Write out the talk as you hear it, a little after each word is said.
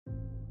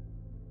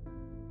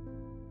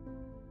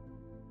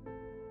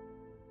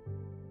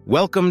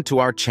Welcome to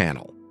our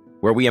channel,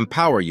 where we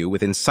empower you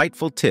with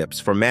insightful tips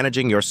for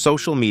managing your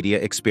social media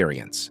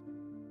experience.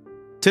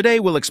 Today,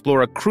 we'll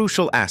explore a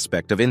crucial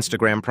aspect of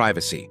Instagram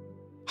privacy: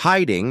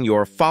 hiding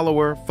your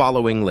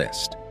follower-following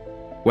list.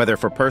 Whether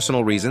for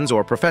personal reasons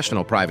or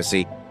professional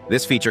privacy,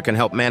 this feature can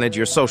help manage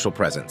your social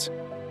presence.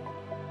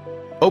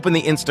 Open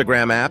the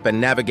Instagram app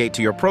and navigate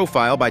to your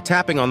profile by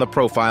tapping on the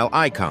profile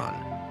icon.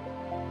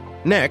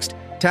 Next,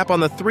 tap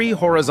on the three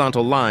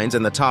horizontal lines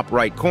in the top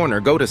right corner,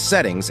 go to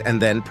Settings, and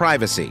then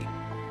Privacy.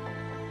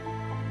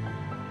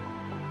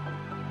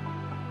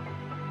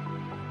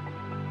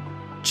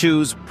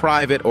 Choose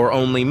Private or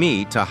Only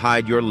Me to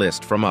hide your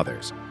list from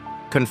others.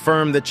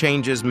 Confirm the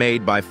changes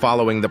made by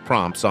following the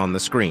prompts on the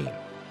screen.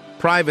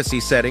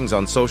 Privacy settings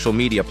on social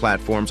media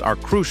platforms are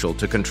crucial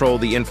to control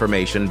the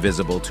information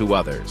visible to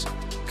others.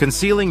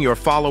 Concealing your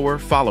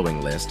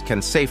follower-following list can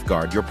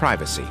safeguard your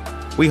privacy.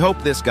 We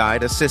hope this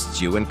guide assists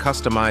you in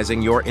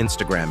customizing your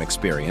Instagram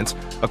experience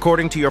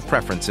according to your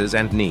preferences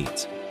and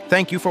needs.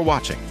 Thank you for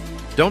watching.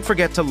 Don't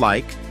forget to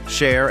like,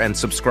 share, and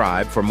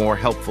subscribe for more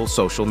helpful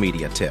social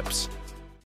media tips.